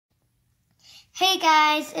Hey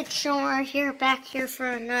guys, it's Shomer here, back here for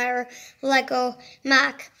another Lego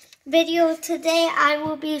mock video. Today I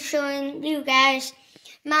will be showing you guys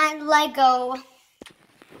my Lego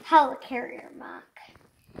helicarrier mock.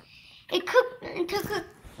 It took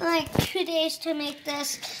like 2 days to make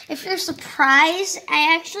this. If you're surprised,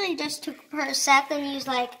 I actually just took apart a set and used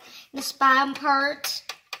like this bottom part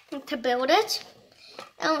to build it.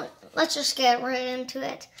 And let's just get right into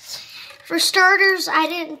it. For starters, I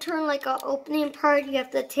didn't turn like an opening part. You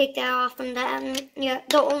have to take that off, and then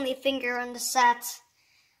the only finger on the set.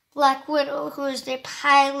 Black Widow, who is the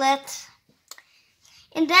pilot.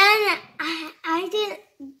 And then I didn't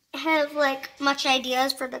have like much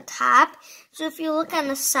ideas for the top. So if you look on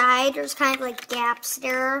the side, there's kind of like gaps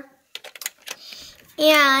there.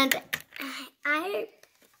 And I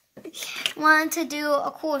wanted to do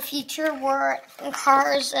a cool feature where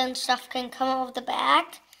cars and stuff can come out of the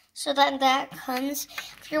back. So that comes.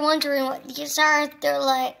 If you're wondering what these are, they're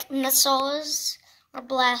like missiles or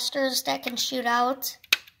blasters that can shoot out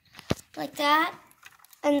like that.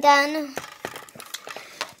 And then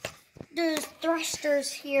there's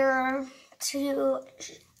thrusters here to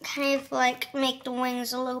kind of like make the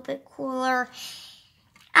wings a little bit cooler.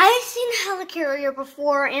 I've seen helicarrier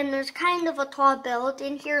before, and there's kind of a tall build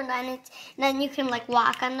in here, and then you can like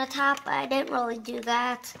walk on the top, but I didn't really do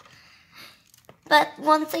that. But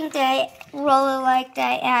one thing that I really like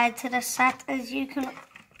that I added to the set is you can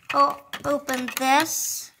open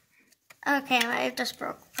this. Okay, I just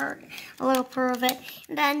broke a little part of it.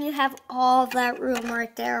 And then you have all that room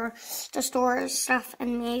right there to store stuff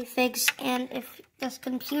and minifigs. And if this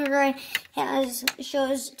computer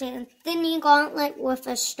shows the Infinity Gauntlet with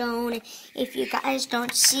a stone, if you guys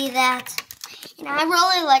don't see that. And I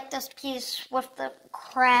really like this piece with the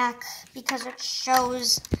crack because it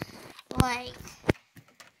shows like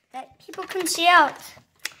that people can see out.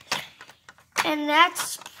 And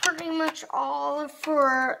that's pretty much all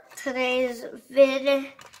for today's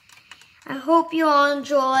vid. I hope you all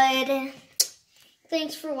enjoyed.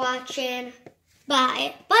 Thanks for watching.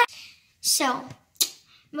 Bye. So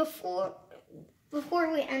before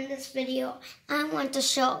we end this video, I want to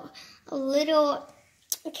show a little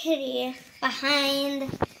kitty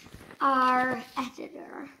behind our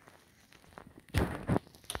editor.